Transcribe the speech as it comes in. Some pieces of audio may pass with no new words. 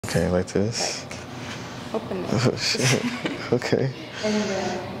Okay, like this. Like, open it. Oh shit. Okay. And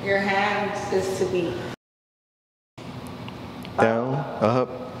then your hands is to be Down, up,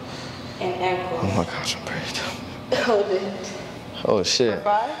 and ankle. oh my gosh, I'm pretty dumb. Hold it. Oh shit. For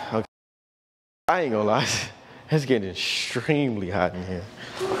 5? Okay. I ain't gonna lie, it's getting extremely hot in here.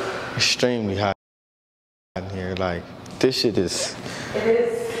 Extremely hot in here. Like, this shit is. It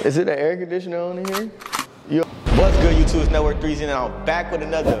is. Is it an air conditioner on in here? Yo. What's good, YouTube? It's Network 3Z, and I'm back with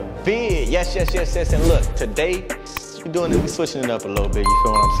another vid. Yes. And look, today, we switching it up a little bit, you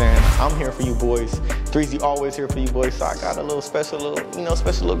feel what I'm saying? I'm here for you boys. 3Z always here for you boys, so I got a little special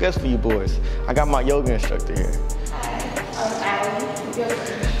little guest for you boys. I got my yoga instructor here. Hi, I'm Allie, yoga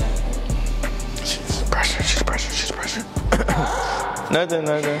instructor. She's pressure. Nothing,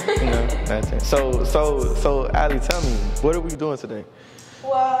 nothing. So, Allie, tell me, what are we doing today?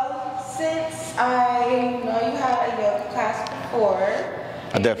 Well, since I know you had a yoga class before,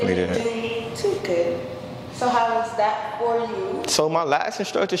 I definitely did. Do too good. So how was that for you? So my last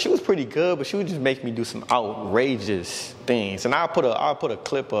instructor, she was pretty good, but she would just make me do some outrageous things, and I'll put a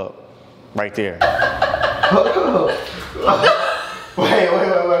clip up right there.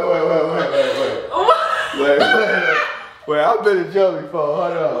 Wait, I've been in jail before.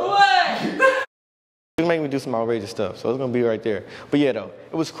 Hold on. What? She make me do some outrageous stuff, so it's gonna be right there. But yeah, though,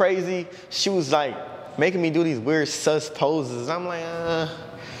 it was crazy. She was like making me do these weird sus poses. I'm like, I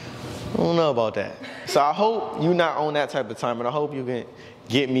don't know about that. So I hope you're not on that type of time, and I hope you can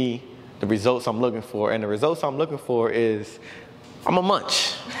get me the results I'm looking for. And the results I'm looking for is, I'm a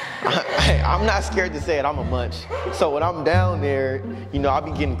munch. I'm not scared to say it, I'm a munch. So when I'm down there, I'll be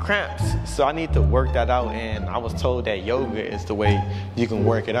getting cramps. So I need to work that out, and I was told that yoga is the way you can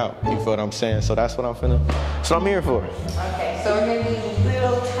work it out. You feel what I'm saying? So that's what I'm here for. Okay, so we're gonna do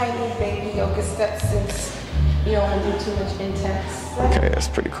little tiny baby yoga steps since you don't want to do too much intense. Okay, that's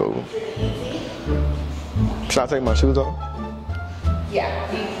pretty cool. Pretty easy. Should I take my shoes off? Yeah,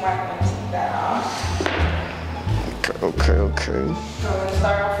 you might want to take that off. Okay. So we're gonna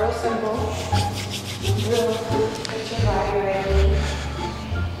start off real simple. Put your body ready.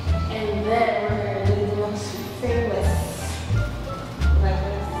 And then we're gonna do the most famous like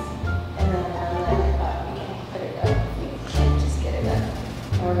this. And then we're gonna let it up. We can't put it up. We can't just get it up.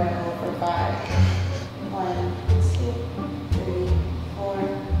 And we're gonna go for 5. 1, 2, 3, 4,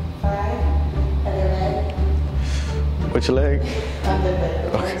 5. Other leg. Which leg? Other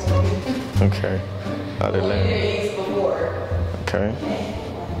leg. Okay. Okay. Other leg. Okay.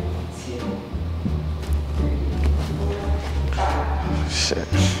 1, 2, 3, 4, 5. Shit. Right?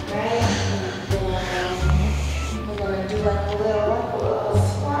 And then we're gonna do like a little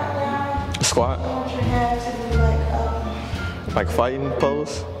squat down. Squat? I want your hands to be like up. Like fighting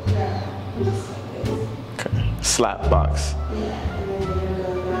pose? No, just like this. Okay. Slap box. Yeah, and then we're gonna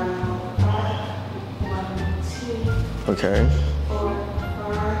go down 5. 1, 2, Okay. 4,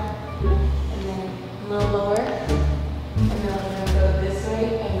 5. And then a little lower. And then we're gonna go this way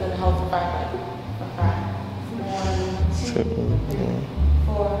and then hold for 5. For 5. 1, 2, 3,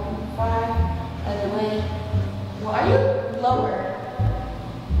 4, 5. Other way. Why are you lower?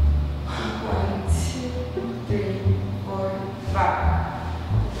 1, 2, 3, 4,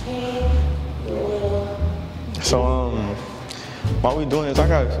 5. Okay. So while we doing this, I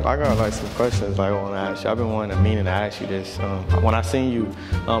got like some questions like I want to ask you. I've been meaning to ask you this. When I seen you,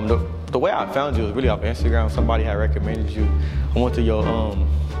 the way I found you was really off Instagram. Somebody had recommended you. I went to your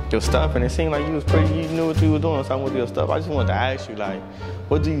stuff, and it seemed like you knew what you were doing. So I went to your stuff. I just wanted to ask you, like,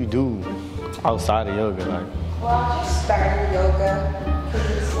 what do you do outside of yoga, like? Well, I just started yoga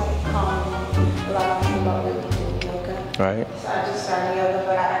because it's like calming. A lot of people don't really do yoga. Right. So I just started yoga,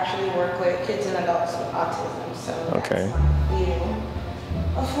 but I actually work with kids and adults with autism. So okay. That's my field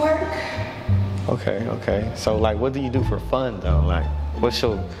of work. Okay. So like, what do you do for fun though? Like, what's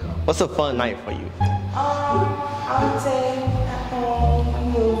a fun night for you? I would say at home, a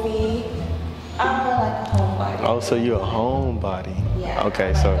movie. I'm more like a homebody. Oh, so you're a homebody. Yeah. Okay, I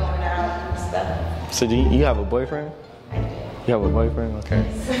like so. going out and stuff. So do you have a boyfriend? I do. You have a boyfriend? Okay.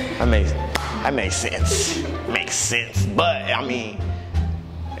 That makes sense. Makes sense. But I mean,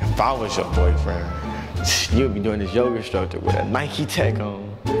 if I was your boyfriend, you'd be doing this yoga instructor with a Nike Tech on,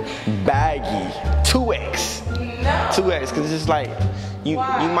 baggy, 2X. No. 2X, because it's just like, you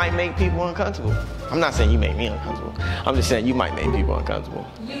might make people uncomfortable. I'm not saying you make me uncomfortable. I'm just saying you might make people uncomfortable.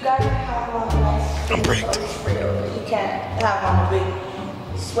 You gotta have on like I'm bricked. You can't have on big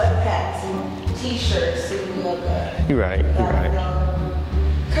sweatpants and t-shirts to do yoga. You're right.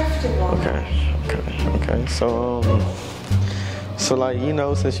 Comfortable. Okay. So like,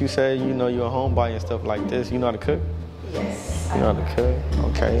 since you said, you're a homebody and stuff like this, you know how to cook? Yes. You know how to cook?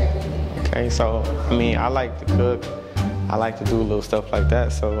 Okay. Okay, so, I mean, I like to cook. I like to do little stuff like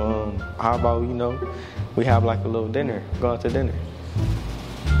that. So, how about, you know, we have like a little dinner, go out to dinner.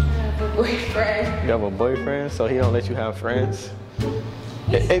 I have a boyfriend. You have a boyfriend, so he don't let you have friends?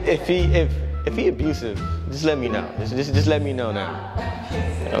 If he abusive, just let me know. Just let me know now.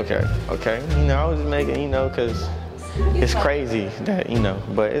 Okay. You know, I was just making, you know, cause it's crazy that, you know,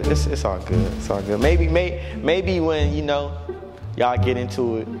 but it's all good. It's all good. Maybe when, you know, y'all get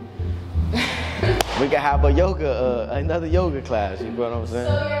into it, we can have another yoga class. You know what I'm saying?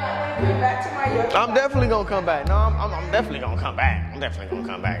 So you're not gonna come back to my yoga? I'm definitely gonna come back. No, I'm definitely gonna come back. I'm definitely gonna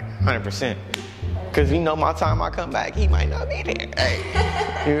come back, 100%. Cause you know, my time I come back, he might not be there. Hey,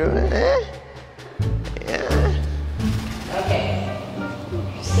 you know what I'm saying? Yeah. Okay.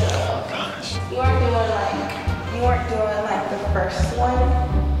 So you weren't doing like the first one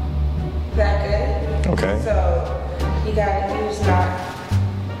that good. Okay. So you gotta use not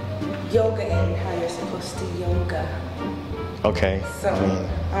yoga in how you're supposed to yoga. Okay. So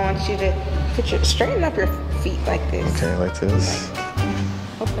I want you to straighten up your feet like this. Okay, like this.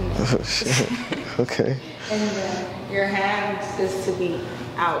 Open them. Oh, shit. Okay. And then your hands is to be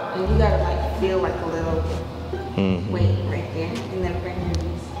out, and you gotta like feel like a little weight right there, and then bring your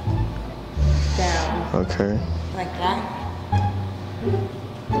knees down. Okay. Like that.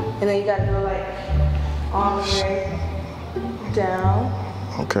 And then you gotta go like all the way down,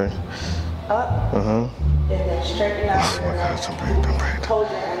 Okay. up, and then straighten out Oh your my legs. gosh, don't break. Hold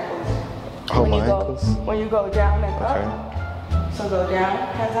your ankles. Hold my ankles? When you go down and Okay. up, so go down,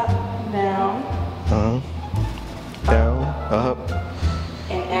 hands up, down, Down, up.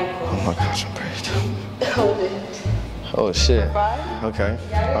 and ankles. Oh my gosh, I'm braced. Hold it. Oh shit. 5. Okay.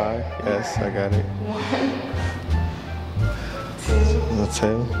 Got it? 5. Yes, I got it. 1, 2,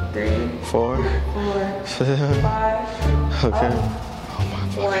 2, 3, 4. 4, 5. Okay. Up. Oh my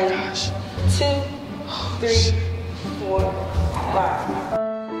 1, gosh. 2, 3, 4, 5.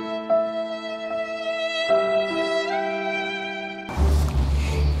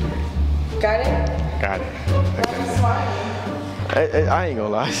 Got it? Got it. I ain't gonna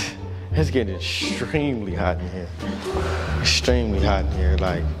lie. It's getting extremely hot in here. Extremely hot in here.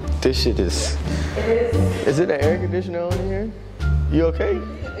 Like, this shit is. It is. Is it an air conditioner on in here? You okay?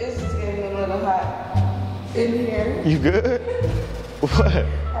 It is just getting a little hot in here. You good? What?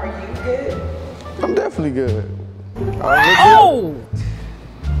 Are you good? I'm definitely good. You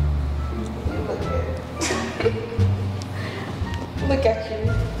look good. Look at you.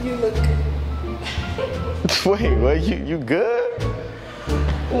 You look good. Wait, what? You good?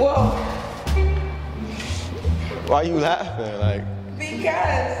 Whoa. Why you laughing? Like,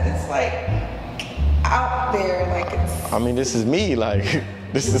 Because it's like out there, like it's. I mean, this is me. Like,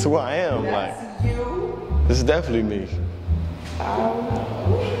 this is who I am. Like, That's you. this is definitely me.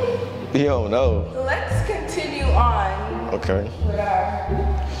 You don't know. Let's continue on Okay. with our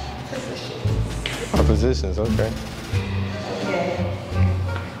positions. Our positions. Okay. Okay.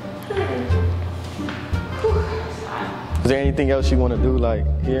 Is there anything else you want to do, like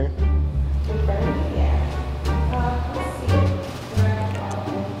here? In front of me, yeah. Let's see.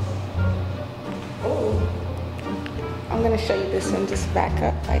 Oh. I'm gonna show you this one. Just back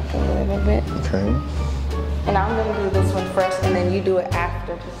up like a little bit. Okay. And I'm gonna do this one first, and then you do it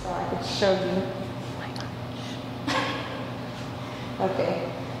after, just so I can show you. Okay.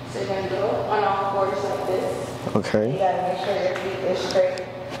 So you're gonna go on all fours like this. You Okay. gotta make sure your feet are straight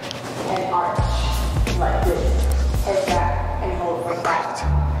and arch like this. Head back and hold for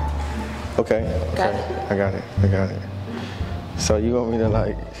 5. Okay. Got Okay. it? I got it. So you want me to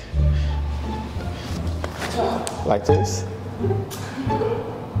like this?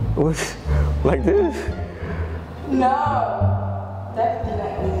 What? Like this? No,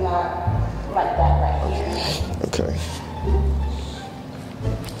 definitely not like that right here. Okay.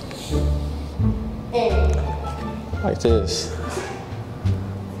 And Like this.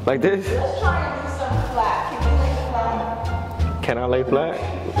 Like this? let's try and do some flat. Can you lay flat? Can I lay flat?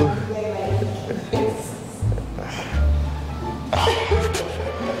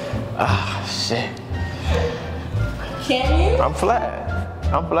 Ah, shit. Can you? I'm flat.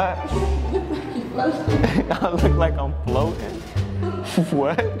 I look like I'm floating.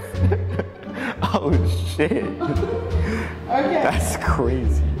 What? Oh shit. Okay. That's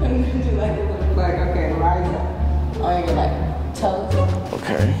crazy. And then do like a little flag. Okay, rise up. Oh, you're like toes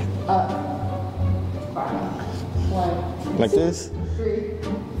Okay. up. 5. 1. Like this? 3,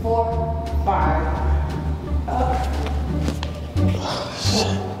 4, 5. Up. 1,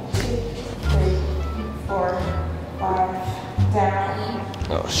 2, 3, 4, 5. Down.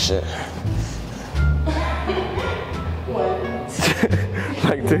 Oh shit.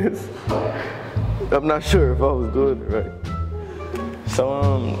 this. I'm not sure if I was doing it right. So,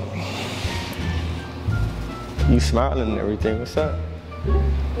 you smiling and everything. What's up?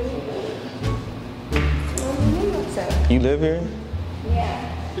 What's up? You live here?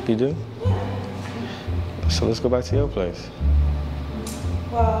 Yeah. You do? Yeah. So let's go back to your place.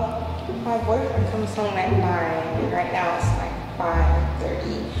 Well, my boyfriend comes home at 9, and right now it's like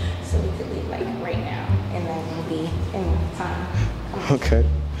 5:30, so we could leave like right now, and then we'll be in time. Okay.